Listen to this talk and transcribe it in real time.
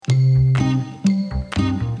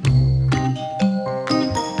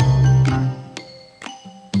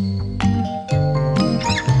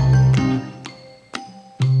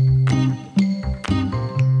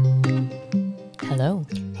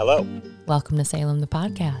Welcome to Salem, the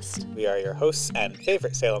podcast. We are your hosts and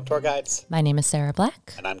favorite Salem tour guides. My name is Sarah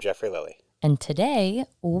Black. And I'm Jeffrey Lilly. And today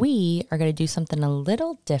we are going to do something a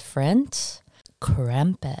little different.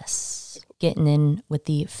 Krampus. Getting in with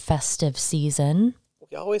the festive season.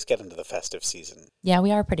 We always get into the festive season. Yeah,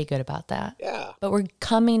 we are pretty good about that. Yeah. But we're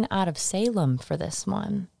coming out of Salem for this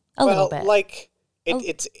one. A little bit.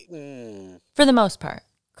 It's... For the most part.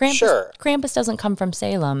 Krampus, Sure. Krampus doesn't come from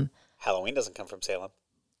Salem. Halloween doesn't come from Salem.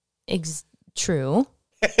 True.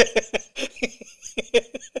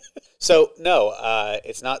 So, no,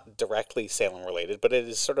 it's not directly Salem related, but it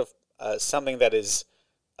is sort of something that is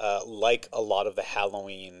like a lot of the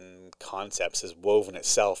Halloween concepts is woven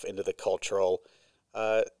itself into the cultural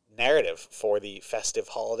narrative for the festive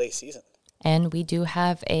holiday season. And we do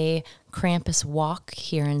have a Krampus walk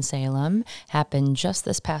here in Salem. Happened just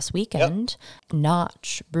this past weekend. Yep.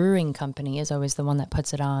 Notch Brewing Company is always the one that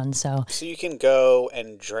puts it on. So you can go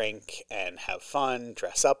and drink and have fun,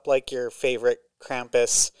 dress up like your favorite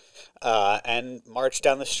Krampus, and march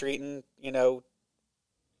down the street and,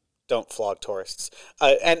 don't flog tourists.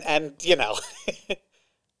 And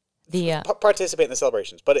participate in the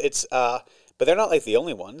celebrations. But it's... But they're not like the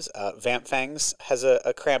only ones. Vamp Fangs has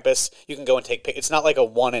a Krampus. You can go and take It's not like a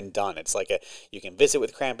one and done. It's like you can visit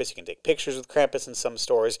with Krampus. You can take pictures with Krampus in some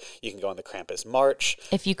stores. You can go on the Krampus March.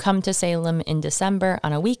 If you come to Salem in December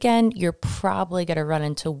on a weekend, you're probably going to run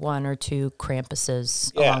into one or two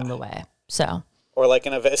Krampuses along the way. So, or like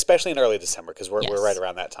especially in early December because we're right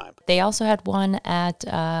around that time. They also had one at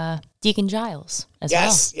Deacon Giles as well.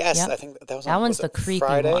 Yes. Yep. I think that one's the creepy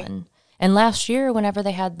Friday? one. And last year, whenever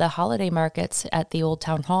they had the holiday markets at the Old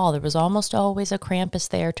Town Hall, there was almost always a Krampus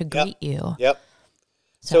there to greet you. Yep.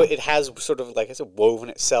 So it has sort of, like I said, woven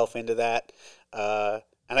itself into that. And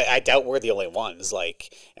I doubt we're the only ones.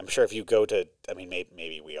 Like, I'm sure if you go to,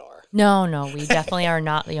 maybe we are. No, we definitely are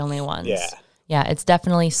not the only ones. Yeah, it's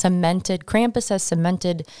definitely cemented. Krampus has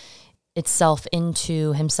cemented himself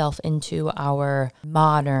into our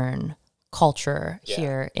modern culture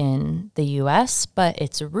here in the U.S., but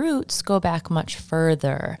its roots go back much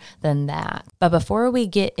further than that. But before we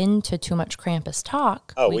get into too much Krampus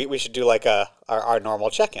talk... we should do like our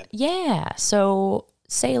normal check-in. Yeah, so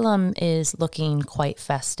Salem is looking quite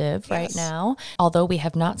festive right now. Although we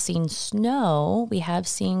have not seen snow, we have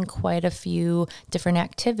seen quite a few different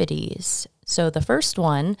activities. So the first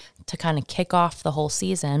one, to kind of kick off the whole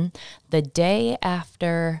season, the day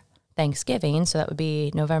after Thanksgiving, so that would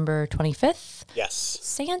be November 25th. Yes.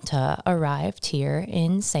 Santa arrived here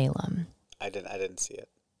in Salem. I didn't see it.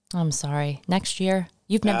 I'm sorry. Next year?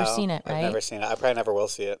 You've never seen it, right? I've never seen it. I probably never will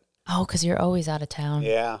see it. Oh, because you're always out of town.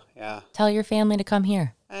 Yeah. Tell your family to come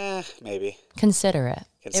here. Maybe. Consider it.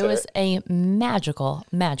 It was a magical,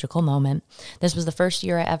 magical moment. This was the first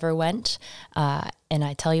year I ever went. And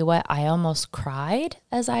I tell you what, I almost cried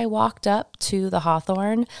as I walked up to the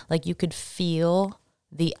Hawthorne. Like you could feel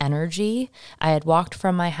the energy. I had walked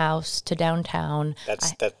from my house to downtown.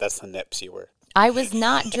 That's the nips you were. I was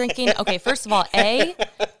not drinking. Okay, first of all,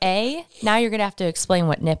 now you're going to have to explain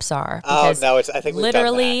what nips are. Because I think we've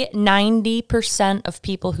literally done that. 90% of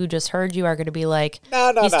people who just heard you are going to be like,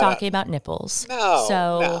 he's talking about nipples.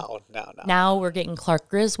 No. Now we're getting Clark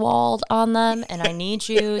Griswold on them, and I need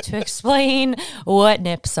you to explain what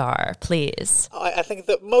nips are, please. I think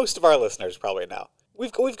that most of our listeners probably know.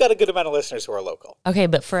 We've got a good amount of listeners who are local. Okay,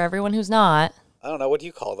 but for everyone who's not... I don't know. What do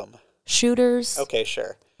you call them? Shooters. Okay,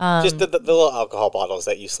 sure. Just the little alcohol bottles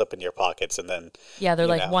that you slip into your pockets and then... Yeah, they're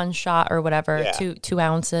like one shot or whatever, 2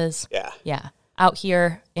 ounces. Yeah. Out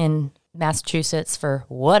here in Massachusetts, for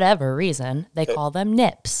whatever reason, they call them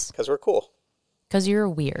nips. Because we're cool. Because you're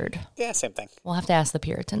weird. Yeah, same thing. We'll have to ask the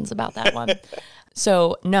Puritans about that one.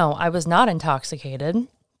 So, no, I was not intoxicated.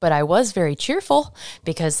 But I was very cheerful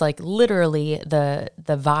because, like, literally the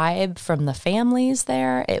vibe from the families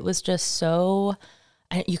there, it was just so,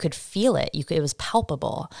 you could feel it. It was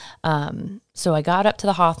palpable. So I got up to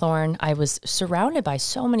the Hawthorne. I was surrounded by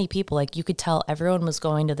so many people. Like, you could tell everyone was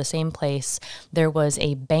going to the same place. There was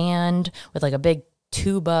a band with, like, a big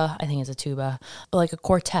tuba, I think it's a tuba, like a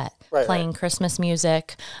quartet playing Christmas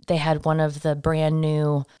music. They had one of the brand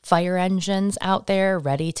new fire engines out there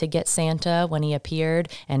ready to get Santa when he appeared.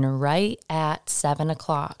 And right at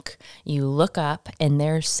 7:00, you look up and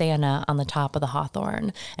there's Santa on the top of the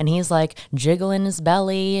Hawthorne. And he's like jiggling his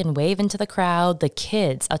belly and waving to the crowd. The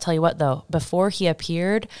kids, I'll tell you what though, before he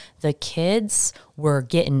appeared, the kids were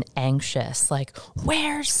getting anxious. Like,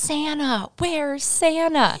 where's Santa? Where's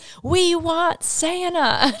Santa? We want Santa.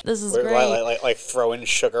 This is great. Like throwing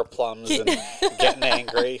sugar plums and getting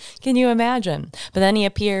angry. Can you imagine? But then he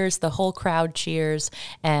appears, the whole crowd cheers,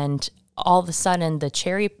 and all of a sudden the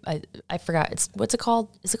cherry, I forgot, what's it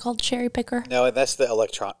called? Is it called cherry picker? No, that's the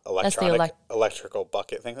That's the electrical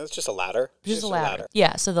bucket thing. That's just a ladder. Just a ladder.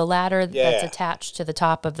 Yeah, so the ladder that's attached to the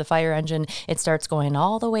top of the fire engine, it starts going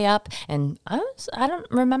all the way up. And I don't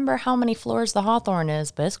remember how many floors the Hawthorne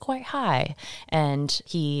is, but it's quite high. And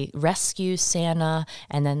he rescues Santa,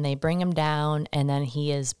 and then they bring him down, and then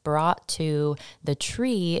he is brought to the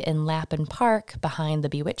tree in Lappin Park behind the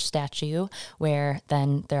Bewitched statue, where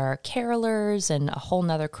then there are carolers and a whole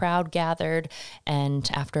nother crowd gathered. And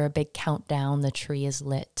after a big countdown, the tree is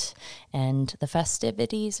lit, and the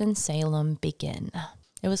festivities in Salem begin.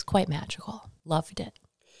 It was quite magical. Loved it.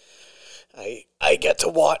 I get to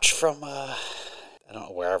watch from I don't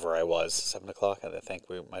know, wherever I was, 7 o'clock. I think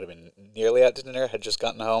we might have been nearly out to dinner, had just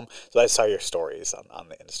gotten home. So I saw your stories on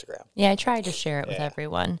the Instagram. Yeah, I tried to share it with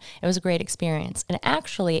everyone. It was a great experience. And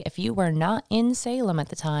actually, if you were not in Salem at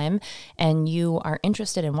the time and you are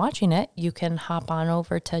interested in watching it, you can hop on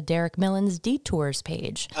over to Derek Millen's Detours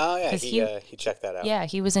page. Oh, yeah, he checked that out. Yeah,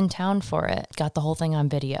 he was in town for it. Got the whole thing on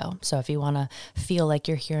video. So if you want to feel like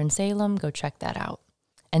you're here in Salem, go check that out.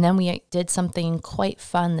 And then we did something quite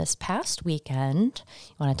fun this past weekend.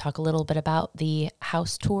 You want to talk a little bit about the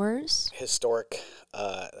house tours? Historic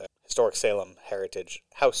Salem Heritage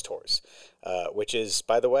House Tours, which is,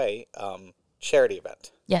 by the way, charity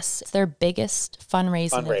event. Yes, it's their biggest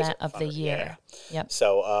fundraising event of the year. Yeah. Yep.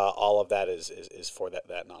 So all of that is for that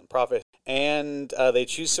nonprofit. And they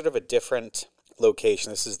choose sort of a different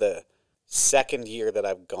location. This is the second year that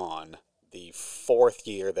I've gone, the fourth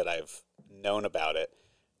year that I've known about it.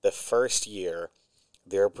 The first year,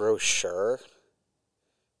 their brochure,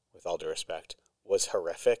 with all due respect, was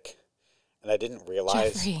horrific. And I didn't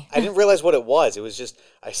realize what it was. It was just,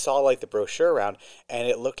 I saw like the brochure around, and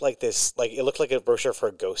it looked like a brochure for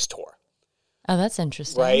a ghost tour. Oh, that's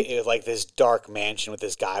interesting. Right? It was like this dark mansion with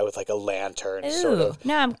this guy with like a lantern. Ooh, sort of.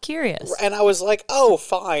 Now I'm curious. And I was like, oh,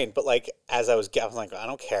 fine. But like, I was like, I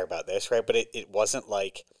don't care about this, right? But it wasn't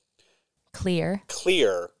like clear.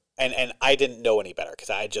 And I didn't know any better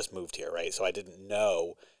because I had just moved here, right? So I didn't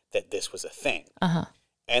know that this was a thing. Uh-huh.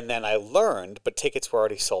 And then I learned, but tickets were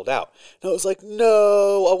already sold out. And I was like,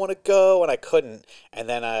 no, I want to go. And I couldn't. And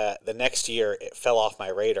then the next year, it fell off my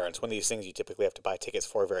radar. And it's one of these things you typically have to buy tickets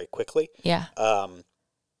for very quickly. Yeah.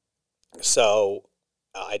 So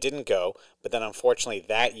I didn't go. But then unfortunately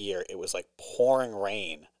that year, it was like pouring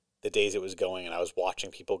rain the days it was going, and I was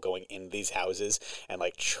watching people going in these houses and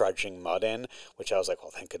like trudging mud in, which I was like,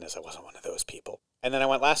 well, thank goodness I wasn't one of those people. And then I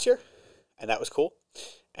went last year, and that was cool.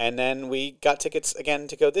 And then we got tickets again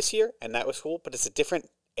to go this year, and that was cool, but it's a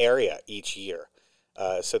different area each year.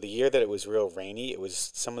 So the year that it was real rainy, it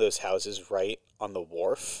was some of those houses right on the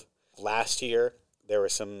wharf. Last year, there were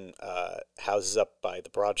some houses up by the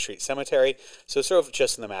Broad Street Cemetery, so sort of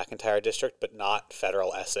just in the McIntyre district, but not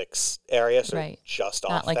Federal Essex area, so right. Just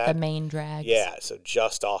not off like that. the main drags. Yeah, so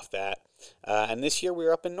just off that. And this year we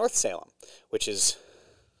were up in North Salem, which is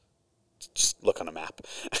just look on a map.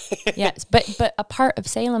 Yes, but a part of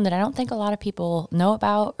Salem that I don't think a lot of people know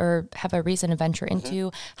about or have a reason to venture into.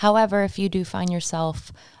 Mm-hmm. However, if you do find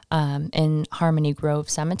yourself in Harmony Grove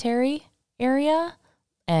Cemetery area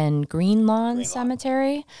and Green Lawn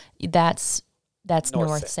Cemetery, that's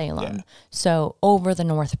North Salem. Yeah. So over the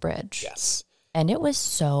North Bridge. Yes. And it was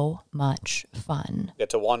so much fun.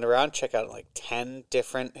 Get to wander around, check out like 10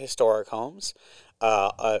 different historic homes,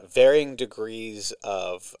 varying degrees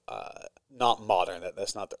of not modern,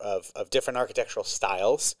 that's not of different architectural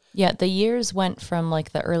styles. Yeah, the years went from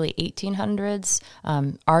like the early 1800s,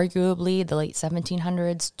 arguably the late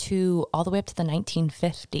 1700s, to all the way up to the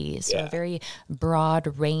 1950s. So a very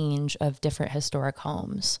broad range of different historic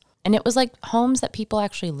homes. And it was like homes that people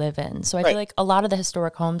actually live in. So I feel like a lot of the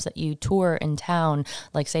historic homes that you tour in town,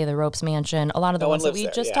 like say the Ropes Mansion, a lot of the ones that we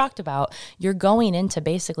just talked about, you're going into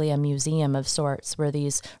basically a museum of sorts where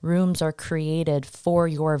these rooms are created for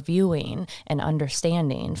your viewing and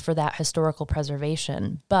understanding for that historical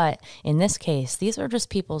preservation. But in this case, these are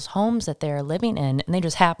just people's homes that they're living in, and they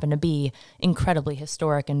just happen to be incredibly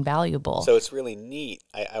historic and valuable. So it's really neat.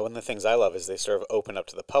 One of the things I love is they sort of open up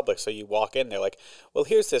to the public. So you walk in, they're like, well,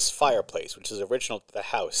 here's this fireplace, which is original to the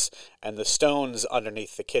house, and the stones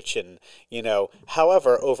underneath the kitchen,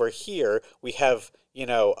 However, over here, we have,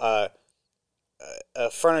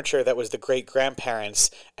 furniture that was the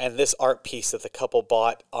great-grandparents and this art piece that the couple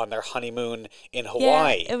bought on their honeymoon in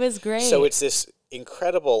Hawaii. Yeah, it was great. So it's this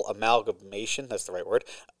incredible amalgamation, that's the right word,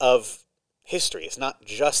 of history. It's not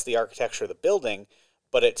just the architecture of the building,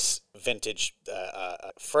 but it's vintage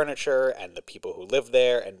furniture and the people who live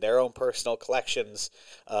there and their own personal collections.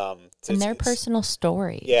 And their personal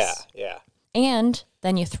stories. Yeah, yeah. And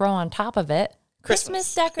then you throw on top of it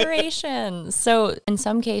Christmas decorations. So in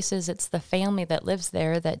some cases, it's the family that lives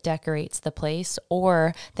there that decorates the place,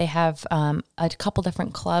 or they have a couple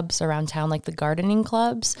different clubs around town, like the gardening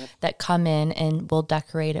clubs, that come in and will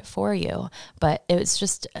decorate it for you. But it's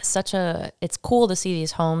just it's cool to see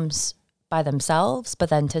these homes by themselves, but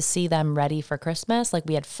then to see them ready for Christmas, like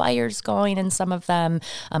we had fires going in some of them,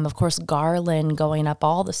 of course, garland going up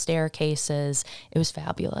all the staircases. It was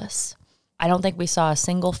fabulous. I don't think we saw a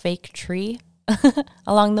single fake tree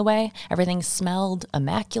along the way. Everything smelled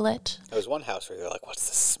immaculate. There was one house where you're like, what's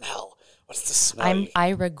the smell? What's the smell? I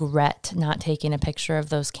regret not taking a picture of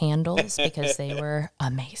those candles because they were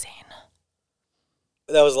amazing.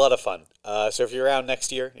 That was a lot of fun. So if you're around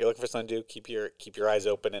next year, you're looking for something to do, keep your eyes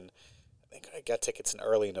open. And I think I got tickets in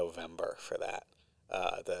early November for that,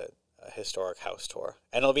 the historic house tour.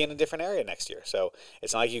 And it'll be in a different area next year. So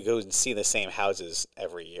it's not like you go and see the same houses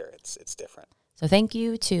every year. It's different. So thank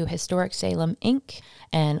you to Historic Salem, Inc.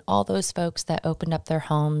 and all those folks that opened up their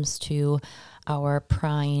homes to our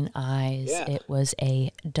prying eyes. Yeah. It was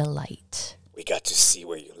a delight. We got to see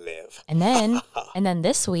where you live. And then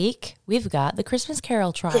this week, we've got the Christmas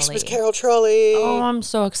Carol Trolley. Christmas Carol Trolley. Oh, I'm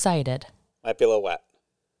so excited. Might be a little wet.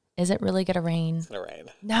 Is it really going to rain? It's going to rain.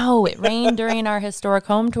 No, it rained during our historic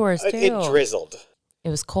home tours, too. It drizzled. It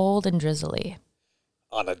was cold and drizzly.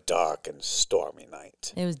 On a dark and stormy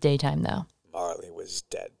night. It was daytime, though. Marley was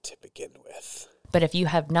dead to begin with. But if you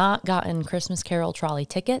have not gotten Christmas Carol Trolley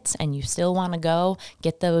tickets and you still want to go,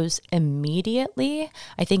 get those immediately.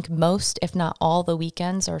 I think most, if not all, the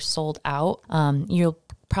weekends are sold out. You'll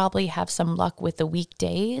probably have some luck with the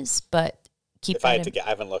weekdays, but I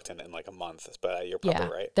haven't looked in like a month, but you're probably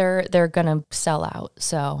right. They're gonna sell out,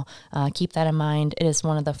 so keep that in mind. It is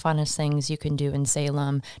one of the funnest things you can do in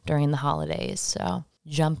Salem during the holidays. So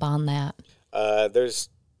jump on that.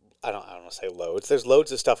 I don't want to say loads. There's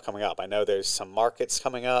loads of stuff coming up. I know there's some markets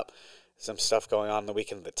coming up, some stuff going on the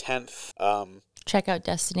weekend of the 10th. Check out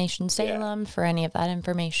Destination Salem for any of that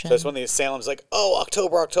information. So it's one of these Salem's like,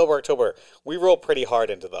 October. We roll pretty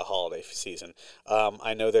hard into the holiday season.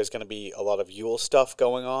 I know there's going to be a lot of Yule stuff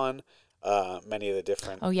going on. Many of the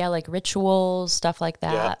different. Oh, yeah, like rituals, stuff like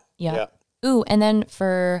that. Yeah. Ooh, and then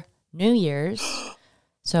for New Year's,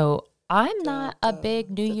 so I'm not a big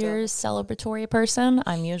New Year's celebratory person.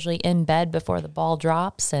 I'm usually in bed before the ball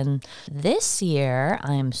drops. And this year,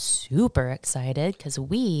 I'm super excited because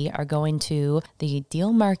we are going to the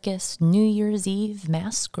Deal Marcus New Year's Eve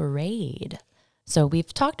Masquerade. So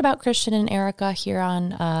we've talked about Christian and Erica here on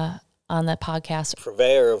the podcast.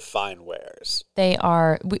 Purveyor of fine wares. They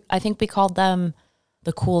are, I think we called them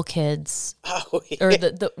the cool kids. Oh, yeah. Or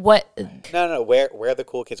the what? No, where the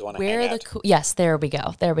cool kids want to hang out. Yes, there we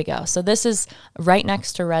go. So this is right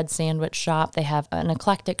next to Red Sandwich Shop. They have an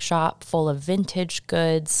eclectic shop full of vintage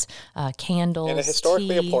goods, candles, in a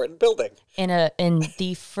historically important building. In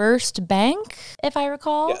the first bank, if I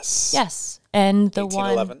recall. Yes. And the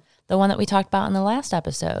 1811. the one that we talked about in the last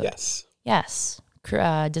episode. Yes.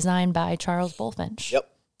 Designed by Charles Bulfinch. Yep.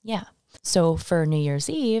 Yeah. So for New Year's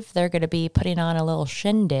Eve, they're going to be putting on a little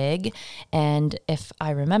shindig. And if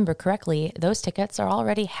I remember correctly, those tickets are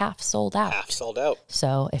already half sold out.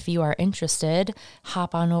 So if you are interested,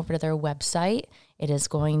 hop on over to their website.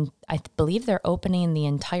 I believe they're opening the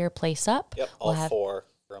entire place up. Yep, all 4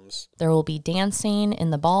 rooms. There will be dancing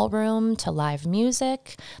in the ballroom to live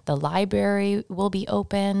music. The library will be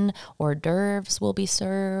open. Hors d'oeuvres will be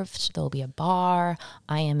served. There'll be a bar.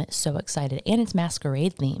 I am so excited. And it's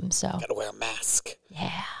masquerade theme, so. Gotta wear a mask.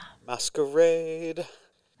 Yeah. Masquerade.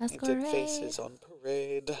 Painted faces on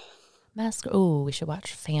parade. Ooh, we should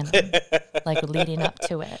watch Phantom, like leading up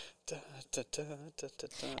to it.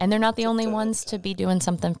 And they're not the only ones to be doing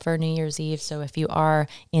something for New Year's Eve. So if you are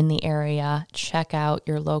in the area, check out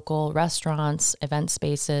your local restaurants, event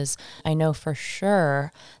spaces. I know for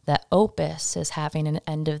sure that Opus is having an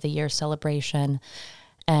end of the year celebration.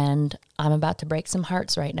 And I'm about to break some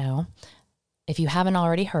hearts right now. If you haven't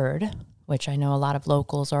already heard, which I know a lot of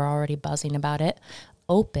locals are already buzzing about it,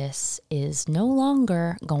 Opus is no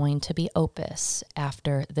longer going to be Opus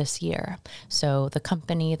after this year. So the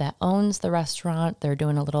company that owns the restaurant, they're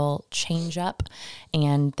doing a little change up,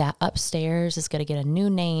 and that upstairs is going to get a new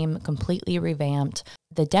name, completely revamped.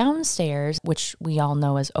 The downstairs, which we all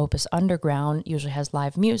know as Opus Underground, usually has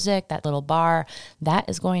live music, that little bar, that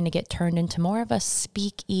is going to get turned into more of a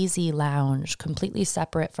speakeasy lounge, completely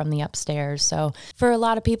separate from the upstairs. So for a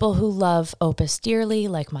lot of people who love Opus dearly,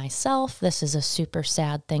 like myself, this is a super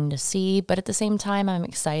sad thing to see. But at the same time, I'm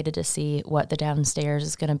excited to see what the downstairs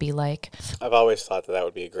is going to be like. I've always thought that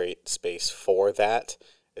would be a great space for that,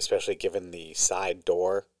 especially given the side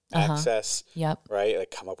door access. Yep. Right?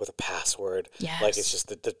 Like come up with a password. Yes. Like it's just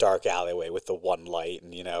the dark alleyway with the one light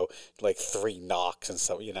and, like 3 knocks and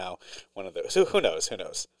so, one of those. So who knows? Who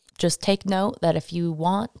knows? Just take note that if you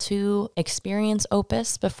want to experience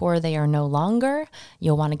Opus before they are no longer,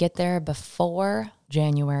 you'll want to get there before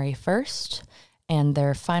January 1st. And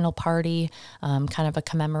their final party, kind of a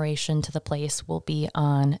commemoration to the place, will be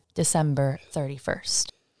on December 31st.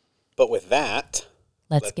 But with that,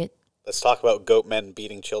 let's talk about goat men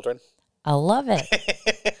beating children. I love it.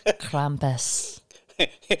 Krampus.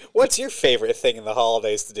 What's your favorite thing in the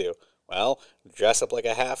holidays to do? Well, dress up like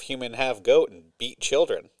a half human, half goat and beat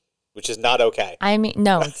children, which is not okay. I mean,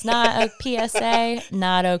 no, it's not a PSA,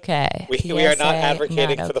 not okay. We are not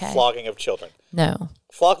advocating for the flogging of children. No.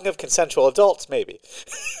 Flogging of consensual adults, maybe.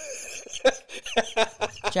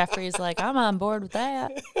 Jeffrey's like, I'm on board with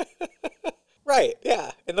that. Right,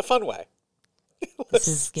 yeah, in the fun way. This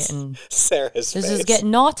is getting Sarah's This face. is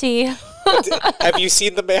getting naughty. Have you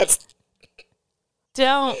seen the man's...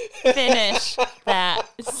 Don't finish that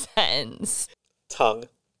sentence. Tongue.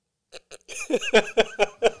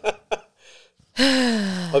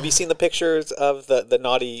 Have you seen the pictures of the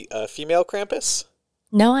naughty female Krampus?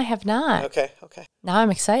 No, I have not. Okay. Now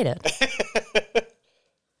I'm excited.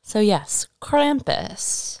 So yes,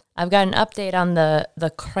 Krampus. I've got an update on the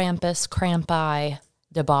Krampus Krampi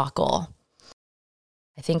debacle.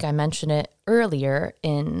 I think I mentioned it earlier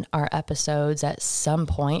in our episodes at some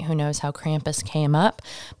point. Who knows how Krampus came up?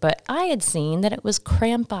 But I had seen that it was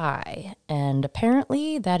Krampi, and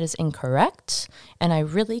apparently that is incorrect. And I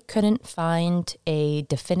really couldn't find a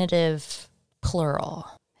definitive plural.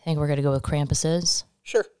 I think we're going to go with Krampuses.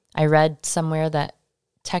 Sure. I read somewhere that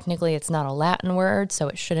technically it's not a Latin word,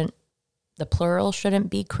 so the plural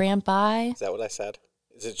shouldn't be Krampi. Is that what I said?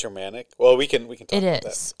 Is it Germanic? Well, we can talk about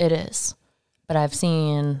that. It is. But I've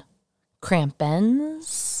seen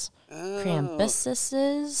Krampens,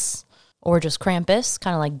 Krampuses, or just Krampus,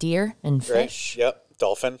 kind of like deer and fish. Right. Yep.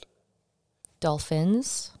 Dolphin.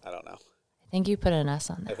 Dolphins. I don't know. I think you put an S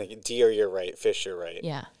on there. I think deer, you're right. Fish, you're right.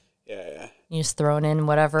 Yeah. Yeah. You just throw in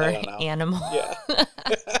whatever animal. Yeah.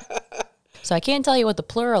 So I can't tell you what the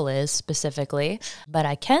plural is specifically, but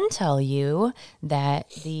I can tell you that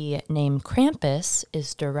the name Krampus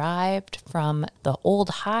is derived from the Old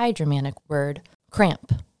High Germanic word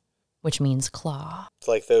cramp, which means claw. It's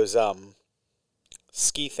like those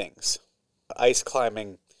ski things, ice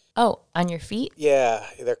climbing. Oh, on your feet? Yeah,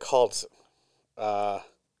 they're called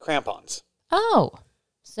crampons. Oh,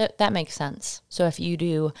 so that makes sense. So if you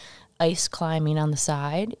do ice climbing on the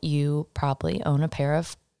side, you probably own a pair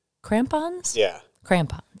of crampons? Yeah.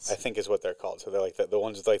 Crampons. I think is what they're called. So they're like the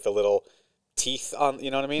ones with like the little teeth on,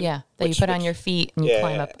 you know what I mean? Yeah, that you put on your feet and you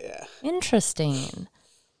climb up. Yeah. Interesting.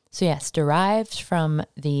 So yes, derived from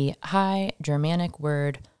the High Germanic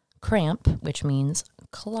word cramp, which means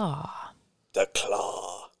claw. The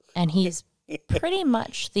claw. And he's pretty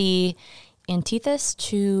much the antithesis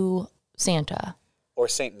to Santa. Or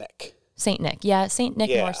Saint Nick. Saint Nick. Yeah, Saint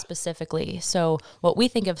Nick more specifically. So what we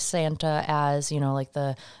think of Santa as, like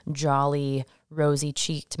the jolly,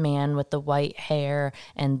 rosy-cheeked man with the white hair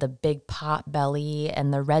and the big pot belly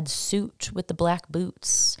and the red suit with the black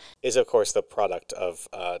boots. Is, of course, the product of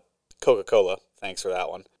Coca-Cola. Thanks for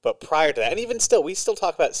that one. But prior to that, and even still, we still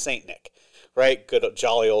talk about Saint Nick, right? Good,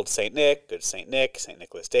 jolly old Saint Nick, good Saint Nick, Saint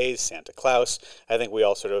Nicholas Days, Santa Claus. I think we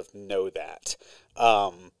all sort of know that.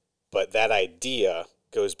 But that idea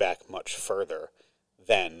goes back much further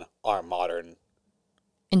than our modern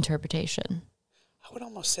interpretation. I would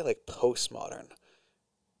almost say like postmodern,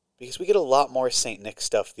 because we get a lot more Saint Nick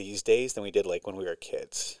stuff these days than we did like when we were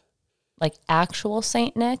kids. Like actual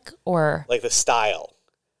Saint Nick, or like the style,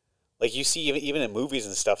 like you see even in movies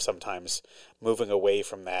and stuff sometimes moving away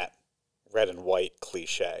from that red and white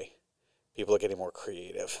cliche. People are getting more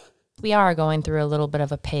creative. We are going through a little bit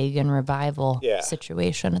of a pagan revival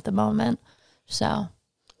situation at the moment. So,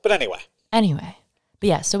 but anyway. But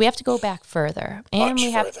yeah, so we have to go back further, and we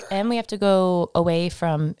have to go away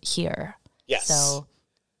from here. Yes. So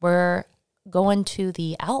we're going to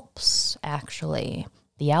the Alps, actually,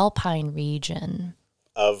 the Alpine region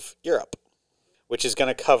of Europe, which is going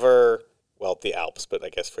to cover, well, the Alps, but I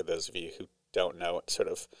guess for those of you who don't know, it's sort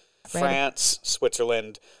of France,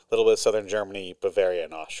 Switzerland, a little bit of southern Germany, Bavaria,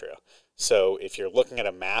 and Austria. So if you're looking at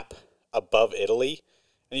a map above Italy,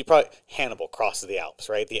 and you probably, Hannibal crosses the Alps,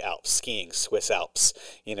 right? The Alps, skiing, Swiss Alps,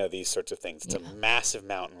 these sorts of things. It's a massive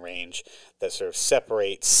mountain range that sort of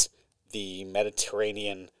separates the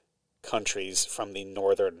Mediterranean countries from the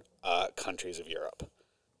northern countries of Europe.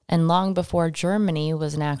 And long before Germany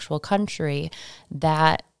was an actual country,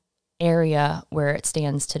 that area where it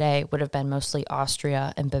stands today would have been mostly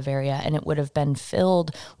Austria and Bavaria, and it would have been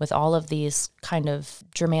filled with all of these kind of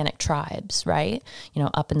Germanic tribes, right?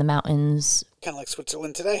 Up in the mountains. Kind of like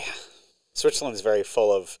Switzerland today. Switzerland's very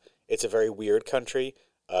full of, it's a very weird country.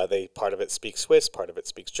 Part of it speaks Swiss, part of it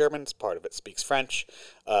speaks German, part of it speaks French,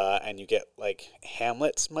 and you get like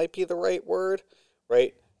hamlets might be the right word,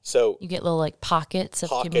 right? So you get little like pockets of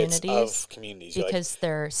communities because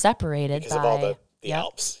they're separated because of all the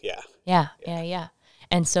Alps, yeah.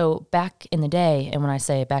 And so back in the day, and when I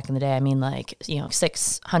say back in the day, I mean like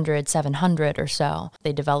 600, 700 or so,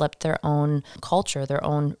 they developed their own culture, their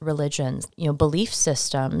own religions, belief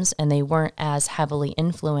systems, and they weren't as heavily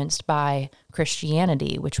influenced by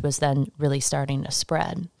Christianity, which was then really starting to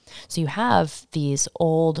spread. So you have these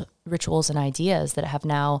old rituals and ideas that have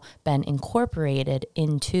now been incorporated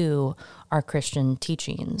into our Christian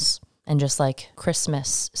teachings and just like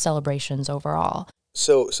Christmas celebrations overall.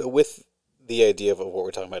 So with the idea of what we're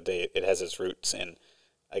talking about today, it has its roots in,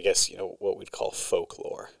 I guess, what we'd call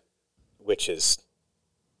folklore, which is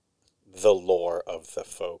the lore of the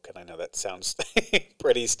folk. And I know that sounds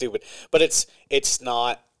pretty stupid, but it's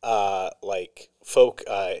not like folk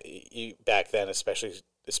back then, especially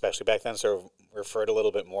back then, sort of referred a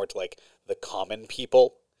little bit more to like the common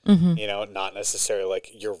people. Mm-hmm. Not necessarily like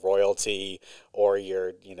your royalty or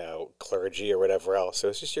your, clergy or whatever else. So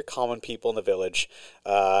it's just your common people in the village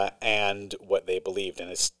and what they believed. And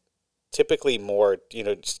it's typically more,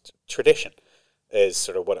 just tradition is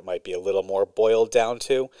sort of what it might be a little more boiled down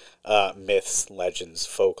to. Myths, legends,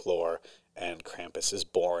 folklore, and Krampus is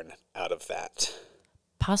born out of that.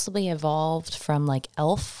 Possibly evolved from like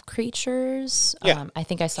elf creatures. Yeah. I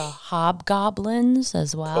think I saw hobgoblins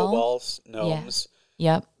as well. Kobolds, gnomes. Yeah.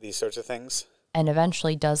 Yep. These sorts of things. And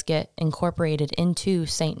eventually does get incorporated into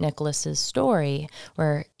St. Nicholas's story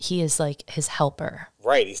where he is like his helper.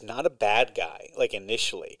 Right. He's not a bad guy, like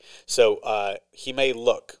initially. So he may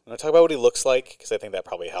look. I'm going to talk about what he looks like because I think that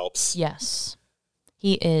probably helps. Yes.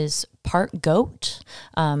 He is part goat,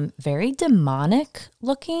 very demonic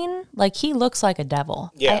looking. Like he looks like a devil.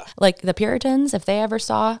 Yeah. Like the Puritans, if they ever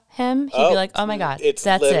saw him, he'd be like, "Oh my God, that's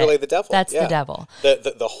literally the devil. That's the devil."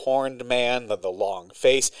 The horned man, the long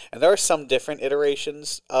face, and there are some different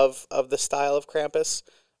iterations of the style of Krampus,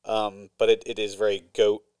 but it is very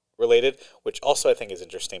goat related, which also I think is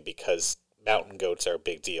interesting because mountain goats are a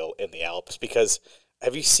big deal in the Alps because.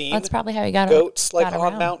 Have you seen that's probably how he got goats like got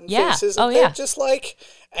on around. mountain yeah. faces? Oh, They're yeah. just like,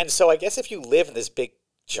 and so I guess if you live in this big,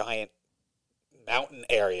 giant mountain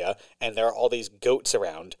area and there are all these goats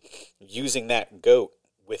around, using that goat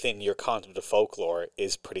within your concept of folklore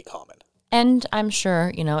is pretty common. And I'm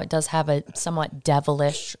sure, it does have a somewhat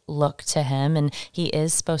devilish look to him, and he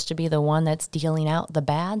is supposed to be the one that's dealing out the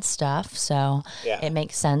bad stuff, so It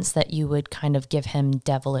makes sense that you would kind of give him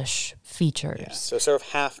devilish features. Yeah. So sort of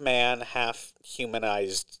half man, half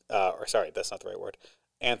humanized, that's not the right word,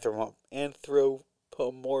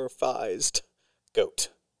 anthropomorphized goat.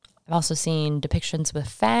 I've also seen depictions with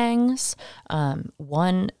fangs.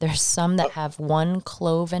 There's some that have one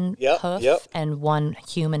cloven hoof and one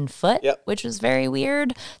human foot, which is very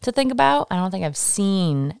weird to think about. I don't think I've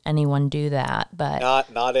seen anyone do that, but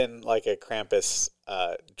not in like a Krampus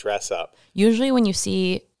dress up. Usually when you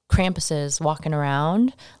see Krampuses walking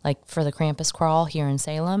around, like for the Krampus crawl here in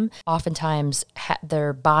Salem, oftentimes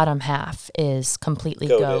their bottom half is completely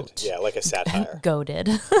goat. Yeah, like a satire. Goated.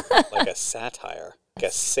 Like a satire. Like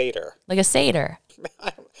a satyr. Like a satyr.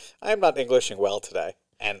 I'm not Englishing well today.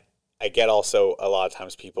 And I get also a lot of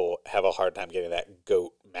times people have a hard time getting that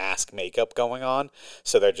goat mask makeup going on.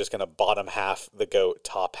 So they're just going to bottom half the goat,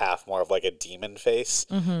 top half more of like a demon face,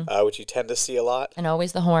 which you tend to see a lot. And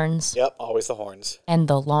always the horns. Yep, always the horns. And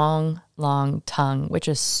the long, long tongue, which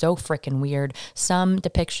is so freaking weird. Some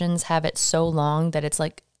depictions have it so long that it's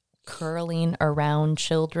like curling around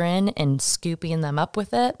children and scooping them up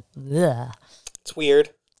with it. Ugh. It's weird.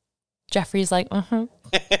 Jeffrey's like,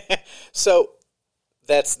 So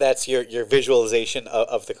that's your visualization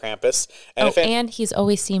of the Krampus. And and he's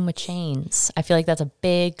always seen with chains. I feel like that's a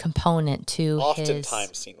big component to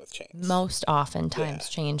oftentimes seen with chains. Most oftentimes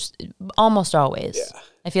chains. Almost always. Yeah.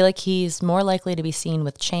 I feel like he's more likely to be seen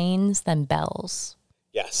with chains than bells.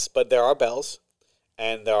 Yes, but there are bells.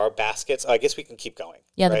 And there are baskets. I guess we can keep going.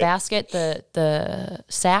 Yeah, right? The basket, the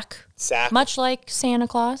sack. Much like Santa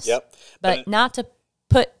Claus. Yep. But not to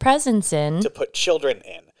put presents in. To put children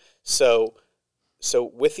in. So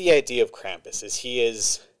with the idea of Krampus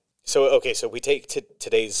so we take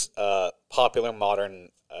today's popular modern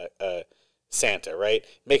Santa, right?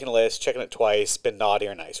 Making a list, checking it twice, been naughty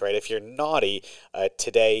or nice, right? If you're naughty,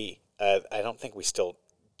 today, I don't think we still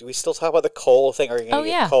do we still talk about the coal thing? Are you going to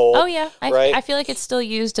yeah. get coal? Oh, yeah. Right? I feel like it's still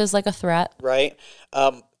used as like a threat. Right?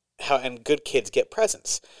 And good kids get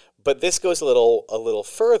presents. But this goes a little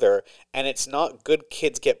further, and it's not good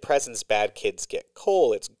kids get presents, bad kids get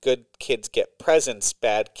coal. It's good kids get presents,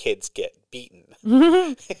 bad kids get beaten.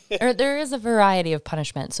 Or there is a variety of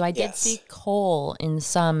punishment. So I did Yes. see coal in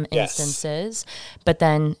some Yes. instances, but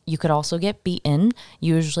then you could also get beaten.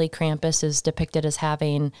 Usually Krampus is depicted as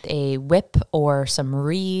having a whip or some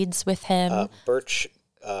reeds with him, Birch.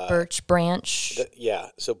 birch branch.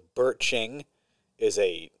 So birching is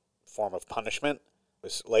a form of punishment. It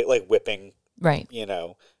was like whipping, Right.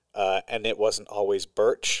 And it wasn't always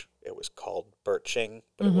birch. It was called birching,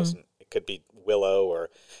 but it wasn't. It could be willow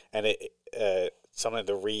some of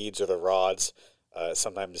the reeds or the rods.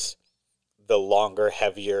 Sometimes the longer,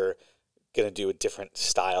 heavier, going to do different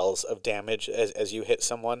styles of damage as you hit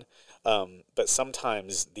someone. But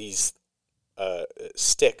sometimes these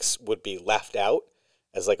sticks would be left out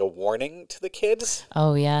as like a warning to the kids.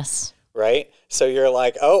 Oh, yes. Right? So you're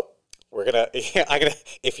like, oh,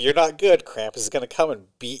 if you're not good, Krampus is gonna come and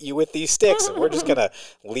beat you with these sticks, and we're just gonna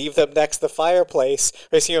leave them next to the fireplace.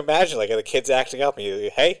 Or so you imagine like the kids acting up, and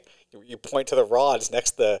you point to the rods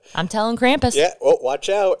next to the. I'm telling Krampus. Yeah. Oh, watch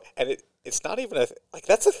out! And it's not even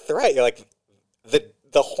that's a threat. You're like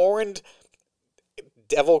the horned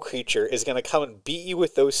devil creature is gonna come and beat you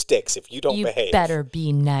with those sticks if you don't behave. You better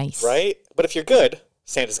be nice. Right? But if you're good,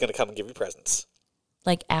 Santa's gonna come and give you presents.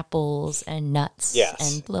 Like apples and nuts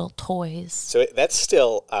and little toys. So that's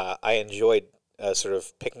still, I enjoyed sort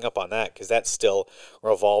of picking up on that because that's still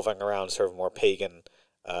revolving around sort of more pagan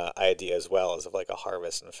idea as well as of like a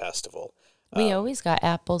harvest and a festival. We always got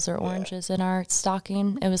apples or oranges in our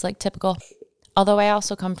stocking. It was like typical. Although I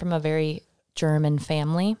also come from a very German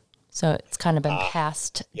family, so it's kind of been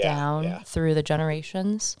passed down through the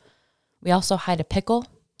generations. We also hide a pickle.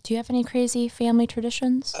 Do you have any crazy family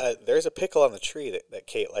traditions? There's a pickle on the tree that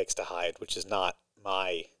Kate likes to hide, which is not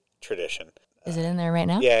my tradition. Is it in there right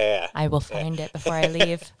now? Yeah. I will find it before I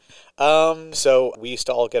leave. So we used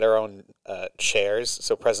to all get our own chairs,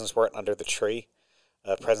 so presents weren't under the tree.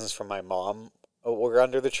 Presents from my mom were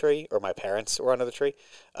under the tree, or my parents were under the tree.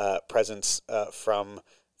 Presents from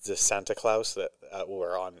the Santa Claus that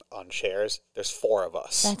were on chairs. There's 4 of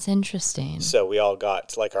us. That's interesting. So we all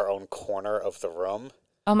got like our own corner of the room.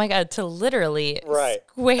 Oh my God, to literally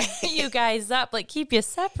square you guys up, like keep you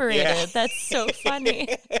separated. Yeah. That's so funny.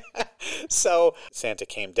 So Santa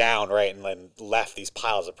came down, right, and then left these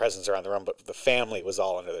piles of presents around the room, but the family was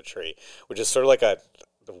all under the tree, which is sort of like a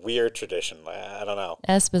weird tradition. I don't know.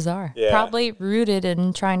 That's bizarre. Yeah. Probably rooted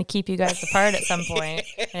in trying to keep you guys apart at some point,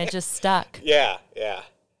 and it just stuck. Yeah.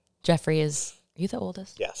 Jeffrey are you the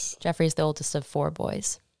oldest? Yes. Jeffrey's the oldest of 4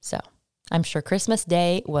 boys, so I'm sure Christmas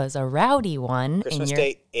Day was a rowdy one. Christmas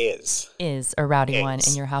Day is a rowdy one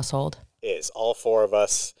in your household. Is all 4 of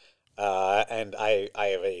us, and I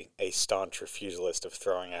have a staunch refusalist of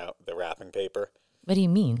throwing out the wrapping paper. What do you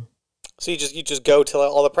mean? So you just go till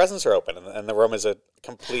all the presents are open, and the room is a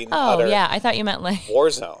complete and utter. Oh yeah, I thought you meant like war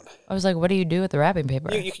zone. I was like, what do you do with the wrapping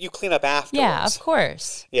paper? You clean up afterwards. Yeah, of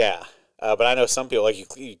course. Yeah, but I know some people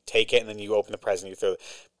like you take it and then you open the present, you throw.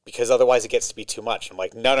 Because otherwise it gets to be too much. I'm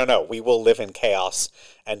like, no, we will live in chaos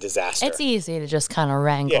and disaster. It's easy to just kind of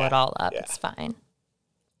wrangle it all up. Yeah. It's fine.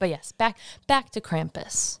 But yes, back to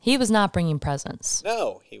Krampus. He was not bringing presents.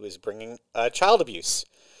 No, he was bringing child abuse.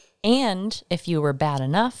 And if you were bad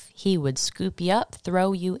enough, he would scoop you up,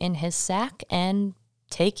 throw you in his sack, and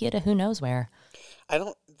take you to who knows where.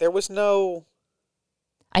 There was no...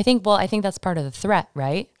 I think that's part of the threat,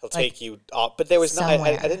 right? He'll take you off. But there was no...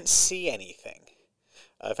 I didn't see anything.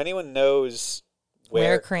 If anyone knows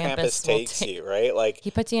where Krampus takes you, right? Like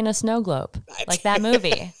he puts you in a snow globe, like that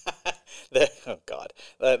movie. Oh God,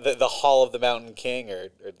 the Hall of the Mountain King, or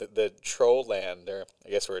the Troll Land, or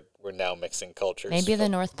I guess we're now mixing cultures. Maybe the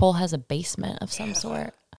North Pole has a basement of some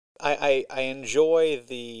sort. I enjoy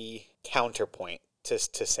the counterpoint to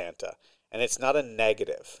Santa, and it's not a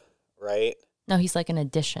negative, right? No, he's like an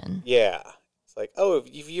addition. Yeah. It's like, oh,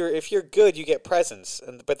 if you're good, you get presents,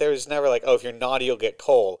 but there's never like, oh, if you're naughty, you'll get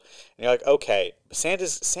coal. And you're like, okay,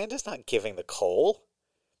 Santa's not giving the coal.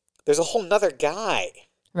 There's a whole nother guy,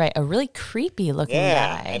 right? A really creepy looking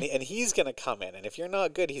guy, and he's gonna come in, and if you're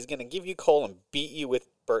not good, he's gonna give you coal and beat you with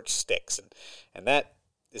birch sticks, and that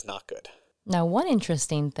is not good. Now, one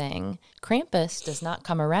interesting thing, Krampus does not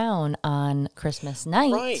come around on Christmas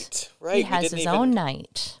night. Right. He has his own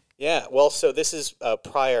night. Yeah, well, so this is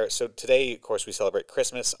prior. So today, of course, we celebrate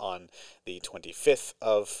Christmas on the 25th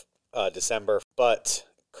of December, but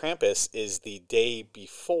Krampus is the day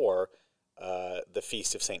before the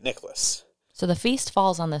Feast of St. Nicholas. So the feast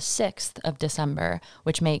falls on the 6th of December,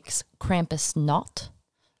 which makes Krampusnacht,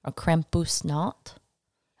 or Krampusnacht.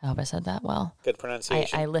 I hope I said that well. Good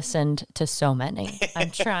pronunciation. I listened to so many. I'm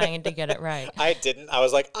trying to get it right. I didn't. I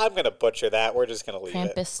was like, I'm going to butcher that. We're just going to leave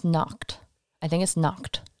it. Krampusnacht. I think it's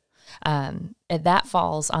Nacht. That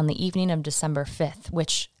falls on the evening of December 5th,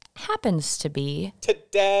 which happens to be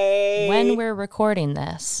today when we're recording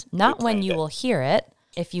this. Not when you will hear it.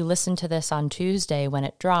 If you listen to this on Tuesday when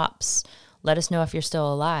it drops, let us know if you're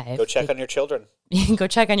still alive. Go check on your children. Go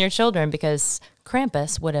check on your children because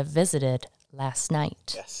Krampus would have visited last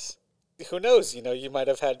night. Yes. Who knows? You might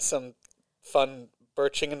have had some fun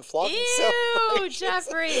birching and flogging Ew,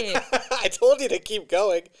 Jeffrey. I told you to keep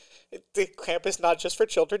going. The Krampus not just for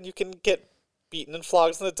children. You can get beaten and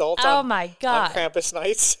flogged as an adult my God. on Krampus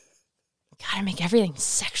nights. Gotta make everything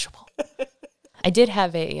sexual. I did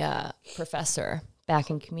have a professor back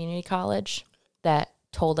in community college that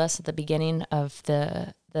told us at the beginning of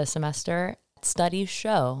the semester, studies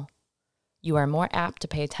show you are more apt to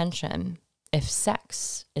pay attention if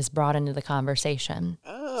sex is brought into the conversation.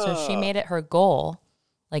 Oh. So she made it her goal,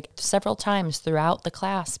 like several times throughout the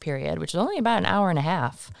class period, which is only about an hour and a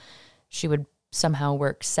half, she would somehow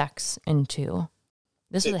work sex into.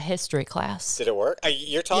 This was a history class. Did it work?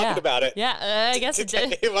 You're talking about it. Yeah, I guess it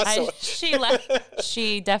did. It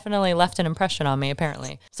She definitely left an impression on me,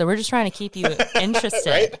 apparently. So we're just trying to keep you interested.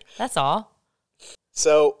 Right? That's all.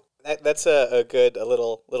 So that's a good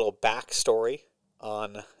little backstory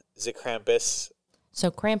on the Krampus.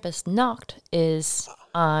 So Krampusnacht is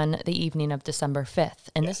on the evening of December 5th.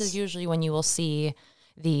 And this is usually when you will see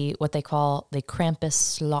what they call the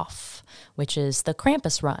Krampusslauf, which is the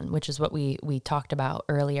Krampus run, which is what we talked about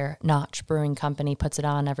earlier. Notch Brewing Company puts it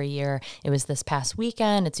on every year. It was this past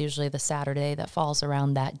weekend. It's usually the Saturday that falls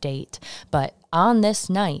around that date. But on this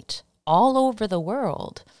night, all over the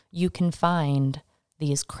world, you can find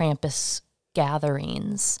these Krampus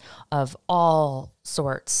gatherings of all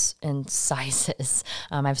sorts and sizes.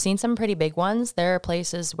 I've seen some pretty big ones. There are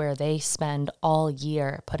places where they spend all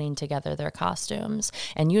year putting together their costumes.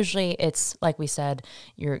 And usually it's, like we said,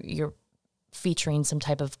 you're featuring some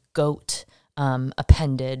type of goat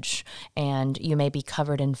appendage, and you may be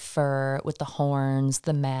covered in fur with the horns,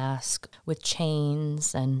 the mask, with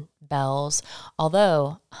chains and bells.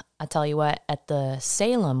 Although, I tell you what, at the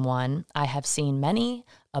Salem one, I have seen many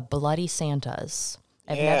bloody Santas.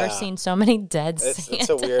 I've never seen so many dead Santas. It's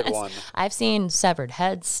a weird one. I've seen severed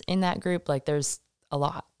heads in that group. Like, there's a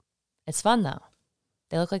lot. It's fun, though.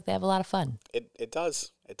 They look like they have a lot of fun. It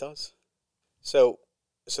does. It does. So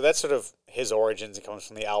that's sort of his origins. It comes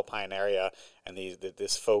from the Alpine area and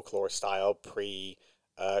this folklore style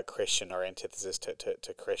pre-Christian or antithesis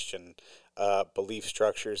to Christian belief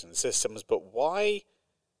structures and systems. But why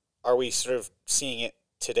are we sort of seeing it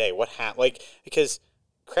today? What happened? Because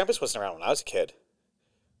Krampus wasn't around when I was a kid,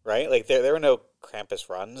 right? Like there were no Krampus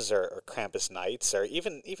runs or Krampus nights, or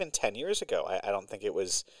even 10 years ago. I don't think it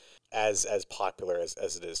was as popular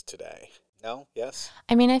as it is today. No? Yes?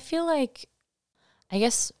 I mean, I feel like, I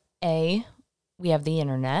guess, we have the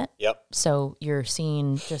internet. Yep. So you're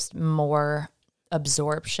seeing just more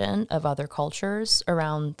absorption of other cultures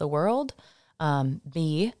around the world.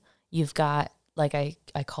 B, you've got, like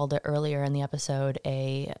I called it earlier in the episode,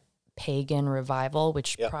 a pagan revival,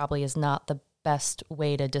 which probably is not the best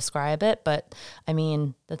way to describe it, but I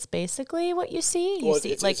mean, that's basically what you see. You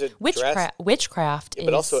see witchcraft is,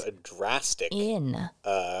 but also a drastic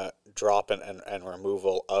drop and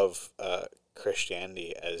removal of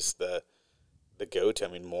Christianity as the go-to.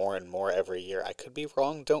 I mean, more and more every year. I could be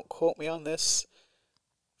wrong. Don't quote me on this.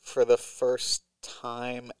 For the first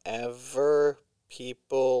time ever,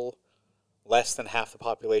 people less than half the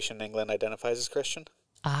population in England identifies as Christian.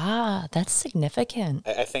 Ah, that's significant.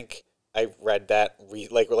 I think I read that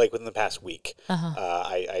like within the past week. Uh-huh.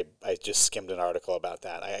 I just skimmed an article about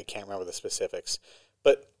that. I can't remember the specifics,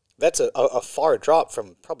 but that's a far drop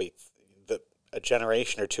from probably a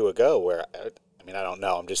generation or two ago. Where I mean, I don't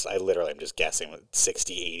know. I'm just guessing, with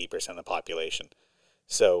 60-80% of the population.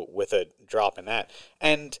 So with a drop in that,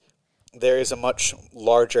 and there is a much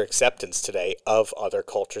larger acceptance today of other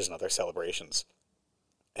cultures and other celebrations.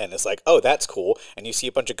 And it's like, oh, that's cool. And you see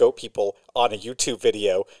a bunch of goat people on a YouTube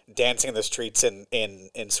video dancing in the streets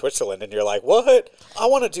in Switzerland. And you're like, what? I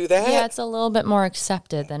want to do that. Yeah, it's a little bit more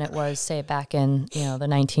accepted than it was, say, back in the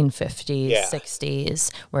 1950s,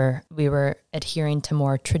 60s, where we were adhering to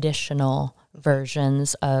more traditional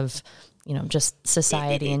versions of, just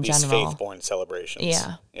society in general. These faith-born celebrations.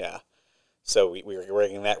 Yeah. Yeah. So we're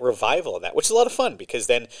getting that revival of that, which is a lot of fun because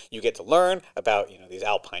then you get to learn about, these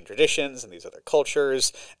Alpine traditions and these other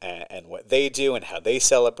cultures and what they do and how they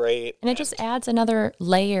celebrate. And it just adds another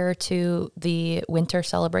layer to the winter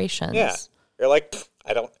celebrations. Yeah. You're like,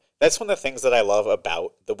 that's one of the things that I love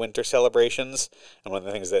about the winter celebrations, and one of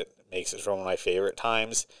the things that makes it one of my favorite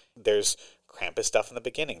times. There's Krampus stuff in the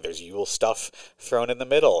beginning. There's Yule stuff thrown in the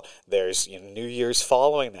middle. There's New Year's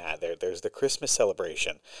following that. There's the Christmas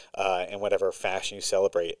celebration, in whatever fashion you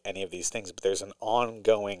celebrate any of these things. But there's an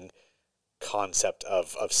ongoing concept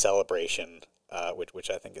of celebration,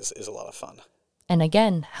 which I think is a lot of fun. And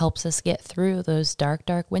again, helps us get through those dark,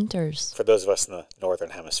 dark winters. For those of us in the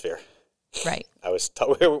northern hemisphere. Right. I was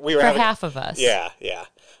we were for having, half of us. Yeah.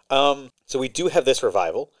 So we do have this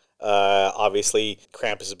revival. Obviously,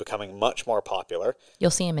 Krampus is becoming much more popular. You'll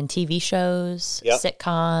see him in TV shows,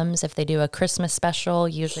 sitcoms. If they do a Christmas special,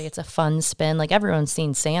 usually it's a fun spin. Like everyone's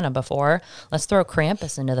seen Santa before. Let's throw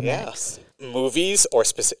Krampus into the mix. Movies or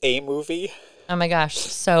a movie. Oh my gosh.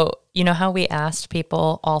 So you know how we asked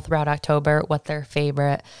people all throughout October what their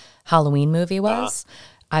favorite Halloween movie was?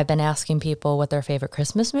 I've been asking people what their favorite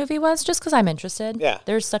Christmas movie was just because I'm interested. Yeah.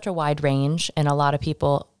 There's such a wide range, and a lot of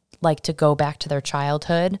people like to go back to their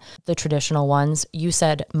childhood, the traditional ones. You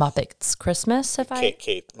said Muppets Christmas,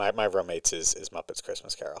 Kate, my roommate's is Muppets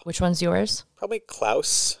Christmas Carol. Which one's yours? Probably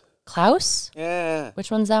Klaus. Klaus? Yeah. Which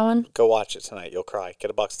one's that one? Go watch it tonight. You'll cry.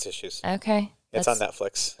 Get a box of tissues. Okay. It's on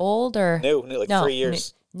Netflix. Old or? New, like 3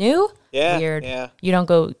 years. New? Yeah. Weird. Yeah. You don't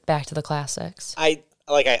go back to the classics.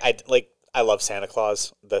 I love Santa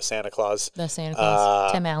Claus, the Santa Claus. The Santa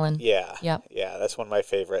Claus. Tim Allen. Yeah. Yep. Yeah, that's one of my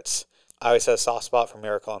favorites. I always had a soft spot for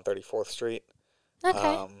Miracle on 34th Street.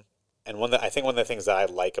 Okay. And I think one of the things that I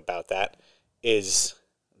like about that is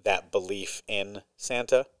that belief in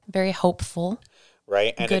Santa. Very hopeful.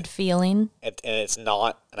 Right? And good feeling. And it's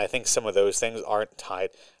not, and I think some of those things aren't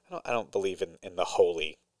tied. I don't believe in the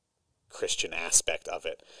holy Christian aspect of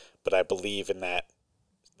it, but I believe in that,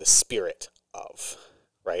 the spirit of,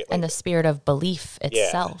 right? And the spirit of belief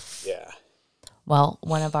itself. Yeah. Well,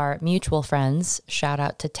 one of our mutual friends, shout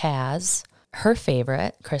out to Taz, her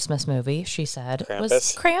favorite Christmas movie, she said, was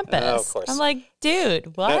Krampus. Oh, of course. I'm like,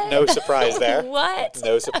 dude, what? No surprise there. What?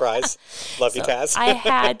 No surprise. Love you, Taz. I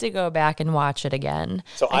had to go back and watch it again.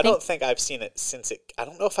 So I don't think I've seen it since I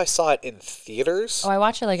don't know if I saw it in theaters. Oh, I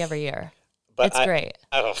watch it like every year. But it's great.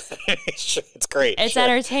 Oh, it's great. It's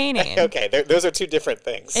entertaining. Okay, those are two different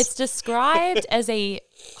things. It's described as a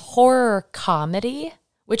horror comedy,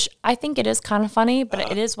 which I think it is kind of funny,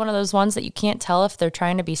 but it is one of those ones that you can't tell if they're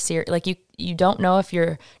trying to be serious. Like you don't know if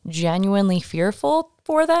you're genuinely fearful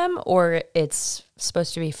for them or it's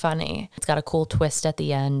supposed to be funny. It's got a cool twist at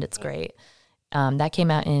the end. It's great. That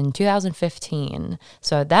came out in 2015.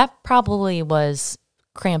 So that probably was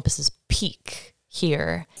Krampus's peak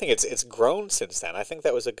here. I think it's grown since then. I think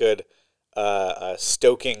that was a good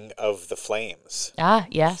stoking of the flames. Ah,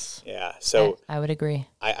 yes. Yeah, so I would agree.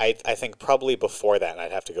 I think probably before that, and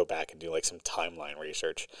I'd have to go back and do like some timeline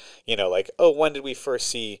research. When did we first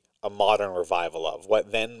see a modern revival of? When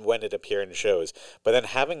did it appear in shows? But then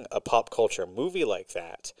having a pop culture movie like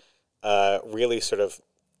that really sort of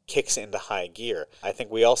kicks into high gear. I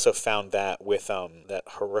think we also found that with that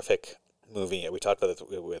horrific movie we talked about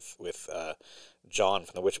it with John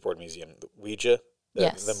from the Witchboard Museum, Ouija,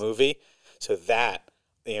 the movie. So that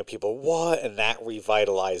people what, and that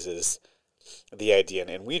revitalizes the idea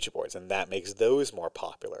in Ouija boards, and that makes those more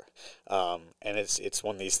popular. And it's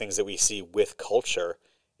one of these things that we see with culture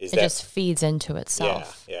is it just feeds into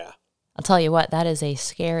itself. Yeah. I'll tell you what, that is a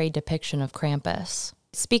scary depiction of Krampus.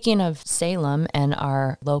 Speaking of Salem and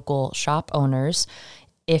our local shop owners,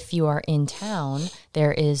 if you are in town,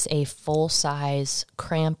 there is a full-size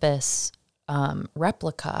Krampus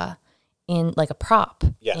replica in like a prop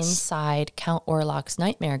inside Count Orlok's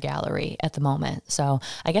Nightmare Gallery at the moment. So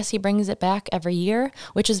I guess he brings it back every year,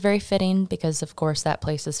 which is very fitting because, of course, that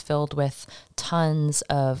place is filled with tons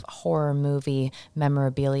of horror movie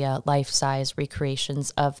memorabilia, life-size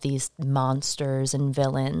recreations of these monsters and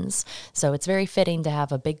villains. So it's very fitting to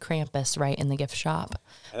have a big Krampus right in the gift shop.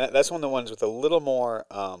 And that's one of the ones with a little more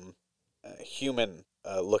human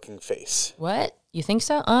looking face. What? You think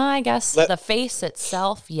so? I guess the face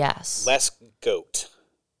itself, yes. Less goat.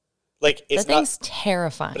 Like it's the thing's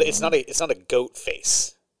terrifying. But it's not a goat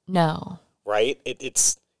face. No. Right?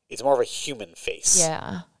 It's more of a human face.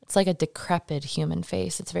 Yeah. It's like a decrepit human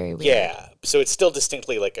face. It's very weird. Yeah. So it's still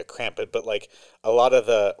distinctly like a Krampus, but like a lot of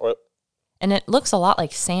and it looks a lot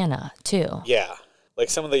like Santa too. Yeah. Like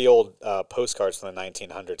some of the old postcards from the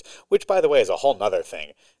 1900s, which, by the way, is a whole nother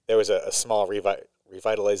thing. There was a small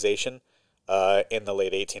revitalization in the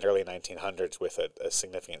late early 1900s with a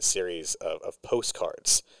significant series of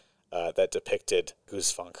postcards that depicted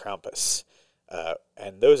Goose von Krampus.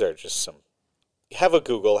 And those are just some. Have a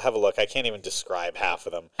Google, have a look. I can't even describe half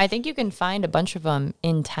of them. I think you can find a bunch of them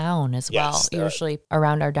in town as well. Yes, Usually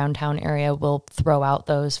around our downtown area, we'll throw out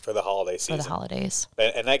those for the holiday season. For the holidays.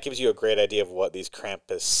 And that gives you a great idea of what these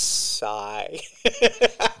Krampus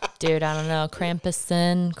Dude, I don't know.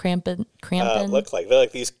 Krampin. Look like. They're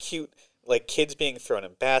like these cute, like kids being thrown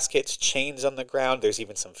in baskets, chains on the ground. There's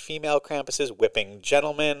even some female Krampuses whipping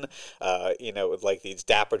gentlemen, with like these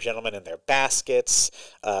dapper gentlemen in their baskets,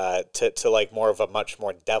 to like more of a much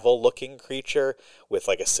more devil-looking creature with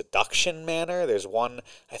like a seduction manner. There's one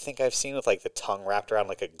I think I've seen with like the tongue wrapped around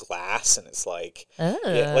like a glass, and it's like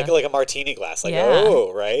like a martini glass, like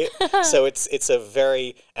right. So it's a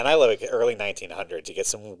very, and I love it. Early 1900s, you get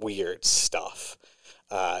some weird stuff.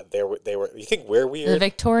 They were. You think we're weird? The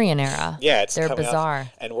Victorian era. Yeah, they're bizarre,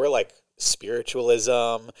 and we're like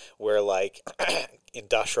spiritualism. We're like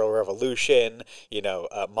industrial revolution.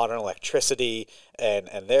 Modern electricity, and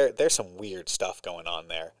there's some weird stuff going on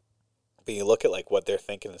there. But you look at like what they're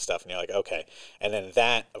thinking and stuff, and you're like, okay. And then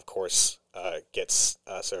that, of course, gets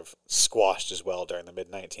sort of squashed as well during the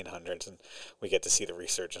mid 1900s, and we get to see the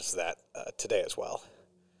resurgence of that today as well.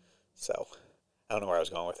 So I don't know where I was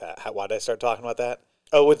going with that. Why did I start talking about that?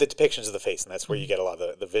 Oh, with the depictions of the face, and that's where you get a lot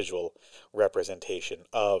of the visual representation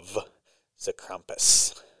of the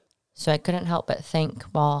Krampus. So I couldn't help but think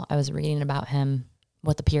while I was reading about him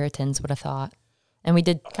what the Puritans would have thought. And we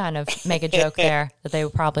did kind of make a joke there that they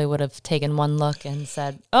probably would have taken one look and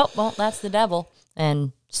said, oh, well, that's the devil,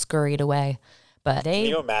 and scurried away. But Can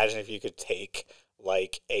you imagine if you could take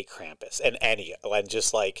like a Krampus and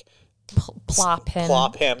just like plop him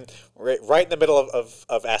right in the middle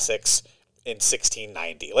of Essex in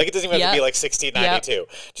 1690. Like, it doesn't even have to be like 1692. Yep.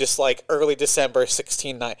 Just like early December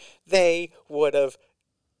 1690. They would have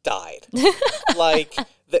died. Like,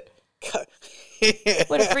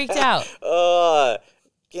 would have freaked out. I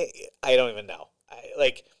don't even know.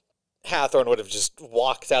 Hathorne would have just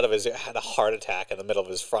walked out of had a heart attack in the middle of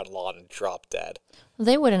his front lawn and dropped dead.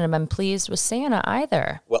 They wouldn't have been pleased with Santa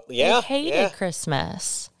either. Well, yeah. They hated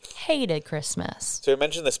Christmas. Hated Christmas. So we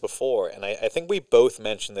mentioned this before, and I think we both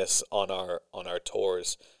mentioned this on our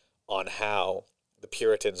tours on how the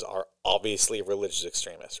Puritans are obviously religious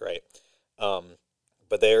extremists, right?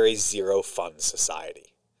 But they're a zero fun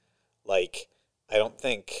society. Like, I don't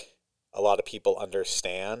think a lot of people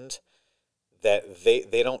understand that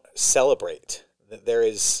they don't celebrate. There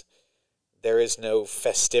is no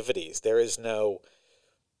festivities. There is no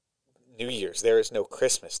New Year's. There is no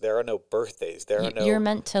Christmas. There are no birthdays. You're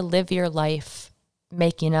meant to live your life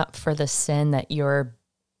making up for the sin that you were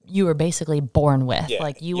basically born with. Yeah,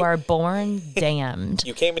 like you are born damned.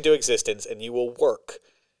 You came into existence, and you will work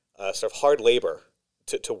sort of hard labor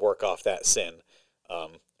to work off that sin.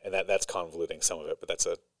 And that's convoluting some of it, but that's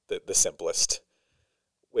the simplest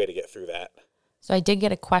way to get through that. So I did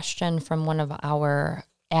get a question from one of our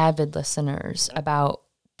avid listeners about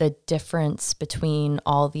the difference between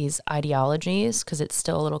all these ideologies, because it's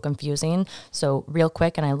still a little confusing. So real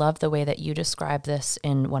quick, and I love the way that you described this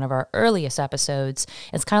in one of our earliest episodes,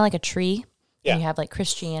 it's kind of like a tree. Yeah. And you have like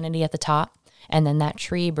Christianity at the top, and then that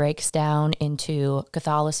tree breaks down into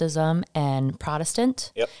Catholicism and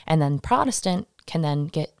Protestant. Yep. And then Protestant can then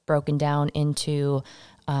get broken down into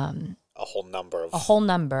a whole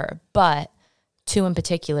number. But two in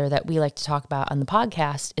particular that we like to talk about on the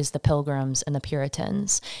podcast is the Pilgrims and the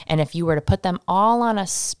Puritans. And if you were to put them all on a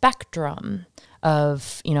spectrum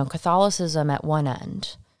of, Catholicism at one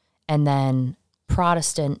end and then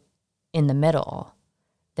Protestant in the middle,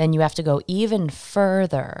 then you have to go even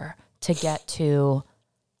further to get to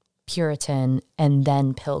Puritan and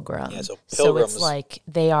then Pilgrim. Yeah, so it's like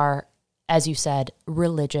they are, as you said,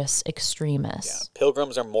 religious extremists. Yeah,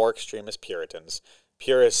 Pilgrims are more extremist Puritans.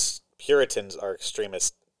 Puritans are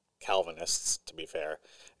extremist Calvinists, to be fair.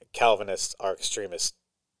 Calvinists are extremist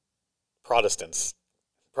Protestants.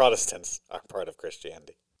 Protestants are part of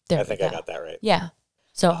Christianity. I think I got that right. Yeah.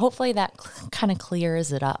 So hopefully that kind of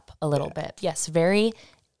clears it up a little bit. Yes, very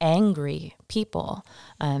angry people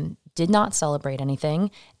did not celebrate anything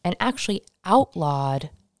and actually outlawed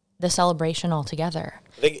the celebration altogether.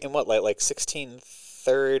 I think in what, like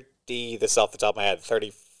 1630, this is off the top of my head,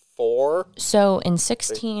 34? So in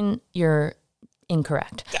 16, you're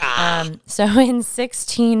incorrect. So in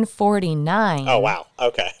 1649. Oh, wow.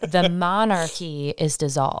 Okay. The monarchy is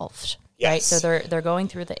dissolved. Yes. Right? So they're going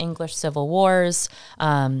through the English Civil Wars.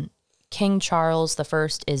 King Charles I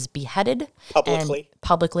is beheaded.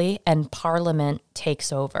 Publicly, and Parliament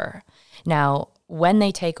takes over. Now, when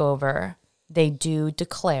they take over, they do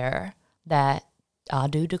declare that, I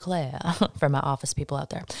do declare, for my office people out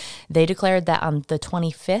there, they declared that on the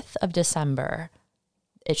 25th of December,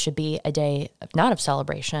 it should be a day not of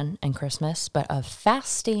celebration and Christmas, but of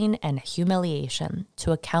fasting and humiliation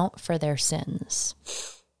to account for their sins.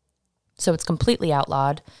 So it's completely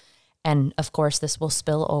outlawed. And of course, this will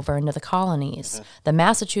spill over into the colonies. Mm-hmm. The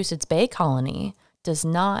Massachusetts Bay Colony does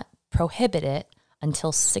not prohibit it until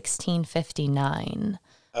 1659.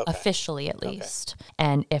 Okay. Officially, at least. Okay.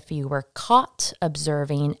 And if you were caught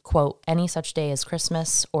observing, quote, any such day as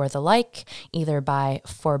Christmas or the like, either by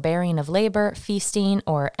forbearing of labor, feasting,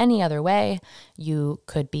 or any other way, you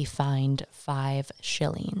could be fined 5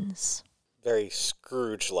 shillings. Very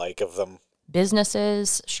Scrooge-like of them.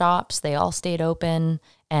 Businesses, shops, they all stayed open,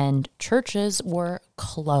 and churches were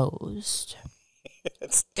closed.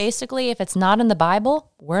 Basically, if it's not in the Bible,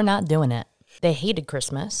 we're not doing it. They hated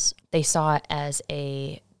Christmas. They saw it as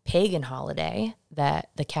a pagan holiday that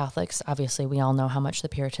the Catholics, obviously we all know how much the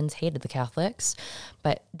Puritans hated the Catholics,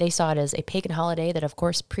 but they saw it as a pagan holiday that of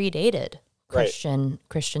course predated Christian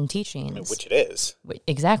teachings. I mean, which it is.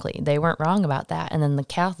 Exactly. They weren't wrong about that. And then the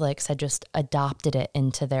Catholics had just adopted it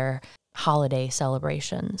into their holiday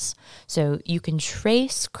celebrations. So you can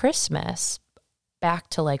trace Christmas back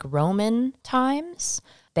to like Roman times.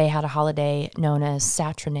 They had a holiday known as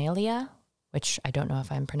Saturnalia, which I don't know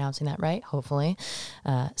if I'm pronouncing that right, hopefully.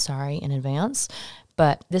 Sorry in advance.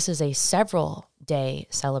 But this is a several-day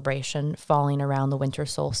celebration falling around the winter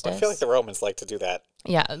solstice. I feel like the Romans like to do that.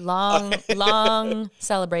 Yeah, long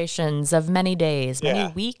celebrations of many days,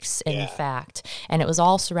 many weeks, in fact. And it was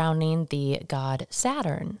all surrounding the god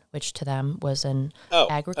Saturn, which to them was an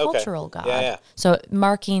agricultural god. Yeah. So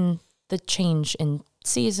marking the change in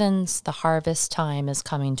seasons, the harvest time is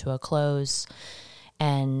coming to a close.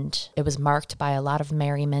 And it was marked by a lot of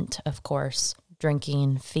merriment, of course,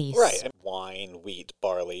 drinking, feasts. Right. Wine, wheat,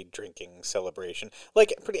 barley, drinking, celebration.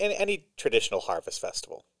 Like any traditional harvest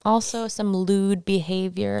festival. Also some lewd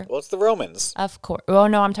behavior. Well, it's the Romans. Of course. Oh,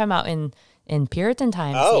 no, I'm talking about in Puritan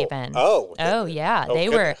times even. Oh, yeah. They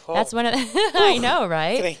were. Oh. That's when I know,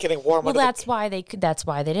 right? Getting warm. Well, that's why they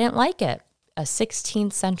didn't like it. A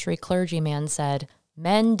 16th century clergyman said,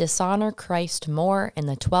 "Men dishonor Christ more in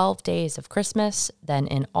the 12 days of Christmas than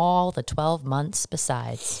in all the 12 months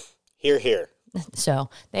besides." Hear, hear. So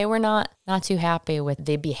they were not too happy with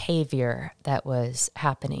the behavior that was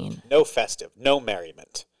happening. No festive, no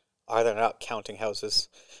merriment. Are there not counting houses?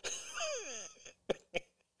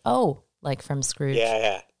 Oh, like from Scrooge.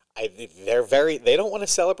 Yeah. They don't want to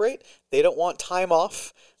celebrate. They don't want time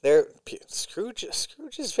off. Scrooge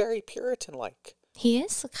is very Puritan-like. He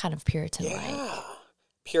is kind of Puritan-like. Yeah.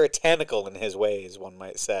 Puritanical in his ways, one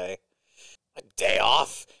might say. A day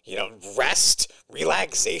off, rest,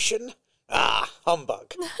 relaxation. Ah,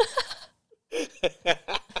 humbug.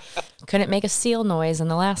 Couldn't make a seal noise in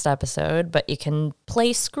the last episode, but you can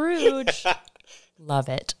play Scrooge. Love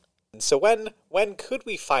it. So when could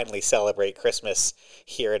we finally celebrate Christmas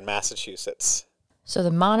here in Massachusetts? So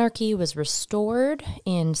the monarchy was restored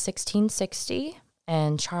in 1660,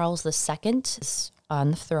 and Charles II is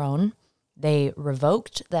on the throne. They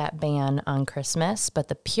revoked that ban on Christmas, but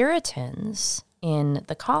the Puritans in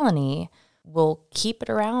the colony will keep it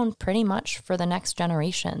around pretty much for the next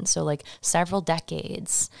generation. So like several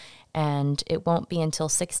decades. And it won't be until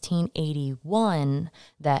 1681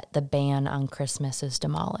 that the ban on Christmas is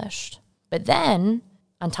demolished. But then,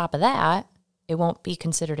 on top of that, it won't be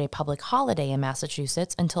considered a public holiday in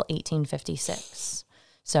Massachusetts until 1856.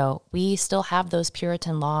 So we still have those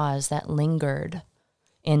Puritan laws that lingered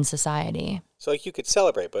in society. So like you could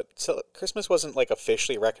celebrate, but Christmas wasn't like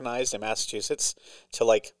officially recognized in Massachusetts till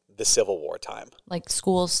like the Civil War time. Like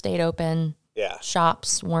schools stayed open. Yeah.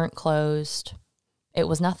 Shops weren't closed. It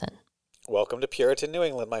was nothing. Welcome to Puritan New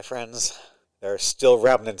England, my friends. There are still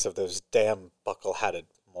remnants of those damn buckle-hatted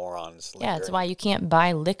morons lingering. Yeah, it's why you can't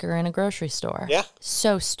buy liquor in a grocery store. Yeah.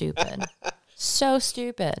 So stupid. So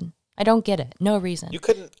stupid. I don't get it. No reason. You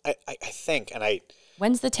couldn't, I think, and I...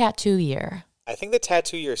 When's the tattoo year? I think the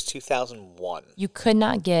tattoo year is 2001. You could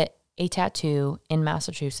not get a tattoo in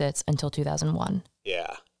Massachusetts until 2001.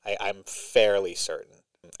 Yeah, I'm fairly certain.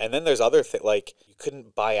 And then there's other things, like you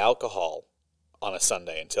couldn't buy alcohol on a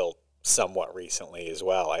Sunday until somewhat recently as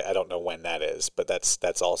well. I don't know when that is, but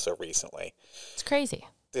that's also recently. It's crazy.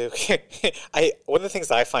 One of the things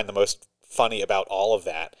that I find the most funny about all of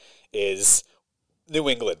that is New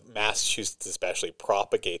England, Massachusetts especially,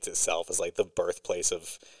 propagates itself as like the birthplace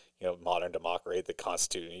of modern democracy, the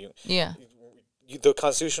Constitution. The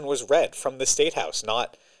Constitution was read from the State House,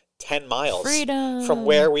 not 10 miles Freedom. From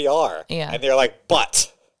where we are. Yeah. And they're like,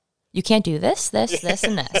 but You can't do this, this, this,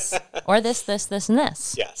 and this. Or this, this, and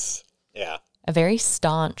this. Yes. Yeah. A very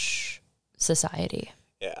staunch society.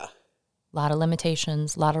 Yeah. A lot of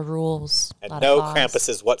limitations, a lot of rules. And lot no of laws.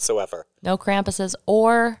 Krampuses whatsoever. No Krampuses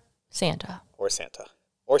or Santa. Or Santa.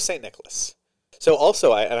 Or St. Nicholas. So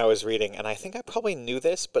also, I was reading, and I think I probably knew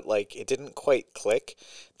this, but like it didn't quite click,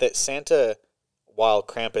 that Santa, while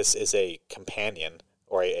Krampus is a companion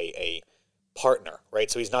or a partner, right?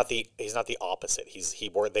 So he's not the opposite.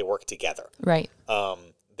 They work together. Right.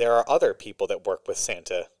 There are other people that work with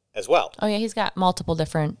Santa as well. Oh yeah, he's got multiple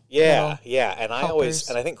different. Yeah. And helpers.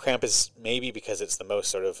 I think Krampus, maybe because it's the most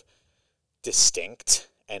sort of distinct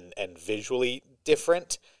and visually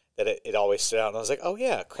different, that it always stood out. And I was like, oh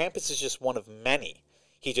yeah, Krampus is just one of many.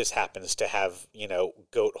 He just happens to have,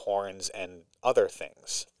 goat horns and other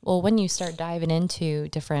things. Well, when you start diving into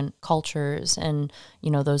different cultures and,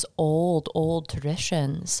 those old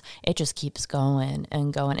traditions, it just keeps going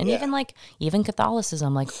and going. And even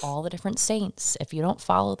Catholicism, like all the different saints, if you don't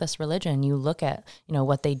follow this religion, you look at,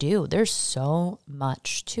 what they do, there's so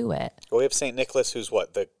much to it. Well, we have St. Nicholas, who's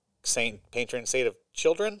what, the patron saint of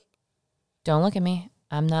children? Don't look at me.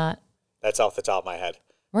 I'm not. That's off the top of my head.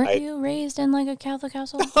 Weren't you raised in like a Catholic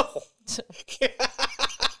household? No.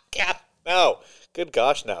 No. Good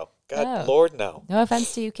gosh, no. God, Lord, no. No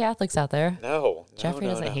offense to you Catholics out there. No. Jeffrey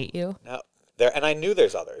doesn't hate you. No. And I knew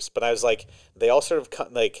there's others, but I was like, they all sort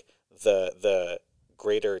of like the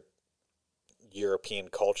greater European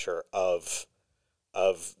culture of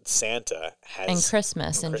Santa has, and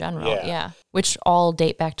Christmas in general, yeah, which all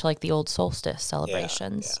date back to like the old solstice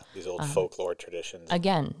celebrations. Yeah. These old folklore traditions.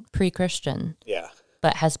 Again, pre-Christian. Yeah.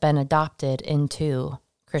 But has been adopted into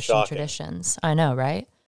Christian traditions. I know, right?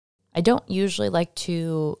 I don't usually like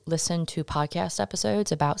to listen to podcast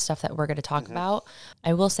episodes about stuff that we're going to talk about.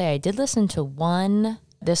 I will say I did listen to one.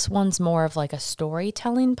 This one's more of like a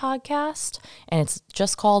storytelling podcast, and it's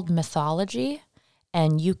just called Mythology.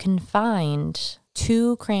 And you can find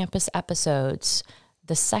 2 Krampus episodes,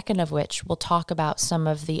 the second of which will talk about some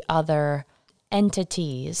of the other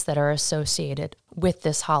entities that are associated with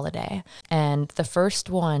this holiday. And the first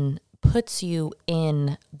one puts you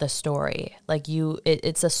in the story. Like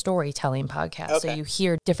it's a storytelling podcast. Okay. So you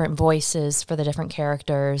hear different voices for the different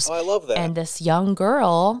characters. Oh, I love that. And this young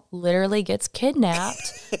girl literally gets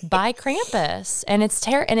kidnapped by Krampus. And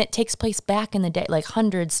and it takes place back in the day, like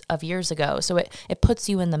hundreds of years ago. So it puts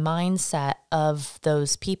you in the mindset of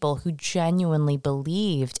those people who genuinely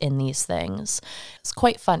believed in these things. It's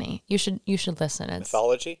quite funny. You should listen.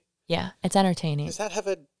 Mythology? Yeah, it's entertaining. Does that have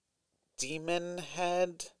a demon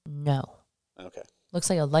head? No. Okay. Looks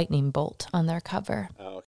like a lightning bolt on their cover.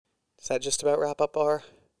 Oh, okay. Does that just about wrap up our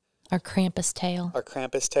Krampus tale? Our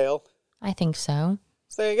Krampus tale? I think so.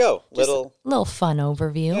 So there you go. Little fun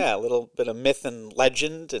overview. Yeah, a little bit of myth and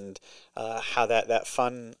legend, and how that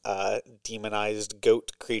fun demonized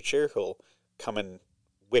goat creature who'll come and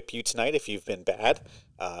whip you tonight if you've been bad.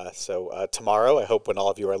 So tomorrow, I hope when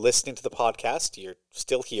all of you are listening to the podcast, you're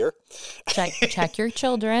still here. Check your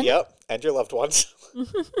children. Yep, and your loved ones.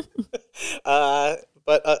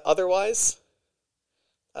 But otherwise,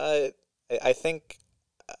 I think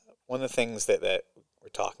one of the things that we're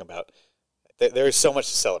talking about, there is so much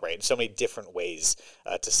to celebrate, so many different ways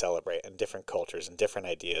to celebrate, and different cultures and different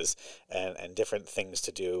ideas and different things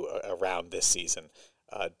to do around this season.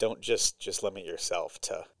 Don't just limit yourself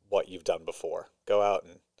to what you've done before. Go out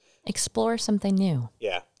and explore something new.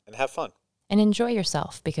 Yeah, and have fun. And enjoy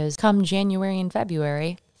yourself, because come January and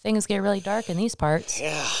February, things get really dark in these parts.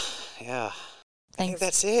 Yeah. Thanks. I think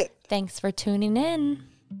that's it. Thanks for tuning in.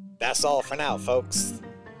 That's all for now, folks.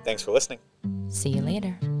 Thanks for listening. See you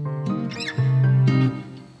later.